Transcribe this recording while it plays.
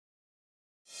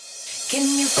Can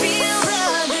you feel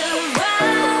the good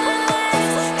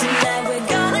vibes? Tonight we're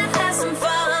gonna have some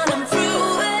fun and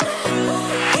prove it.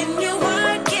 Can you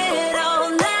work it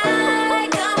all night?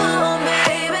 Come on,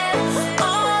 baby.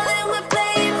 All in, we're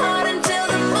playing hard until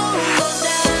the moon goes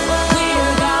down.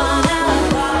 We're gonna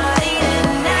party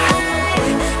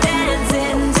tonight,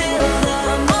 dancing till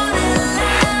the morning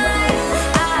light.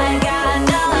 I got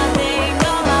nothing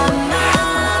on my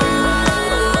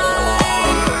mind.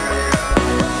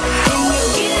 Can you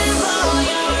give all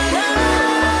your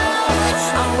love?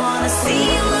 I wanna see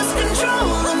you lose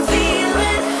control and feel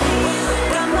it.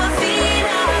 Got my feet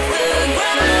off the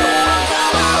ground.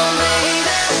 Come on,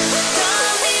 baby.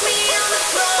 Don't leave me on the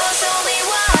floor. Show me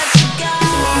what you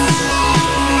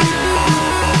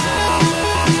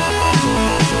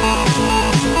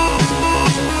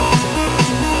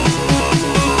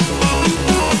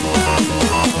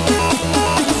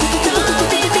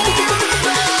Don't leave me on the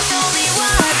floor. Show me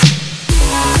what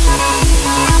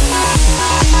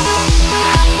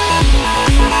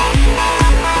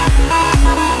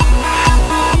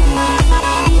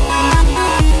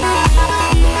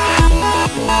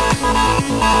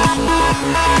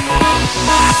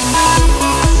you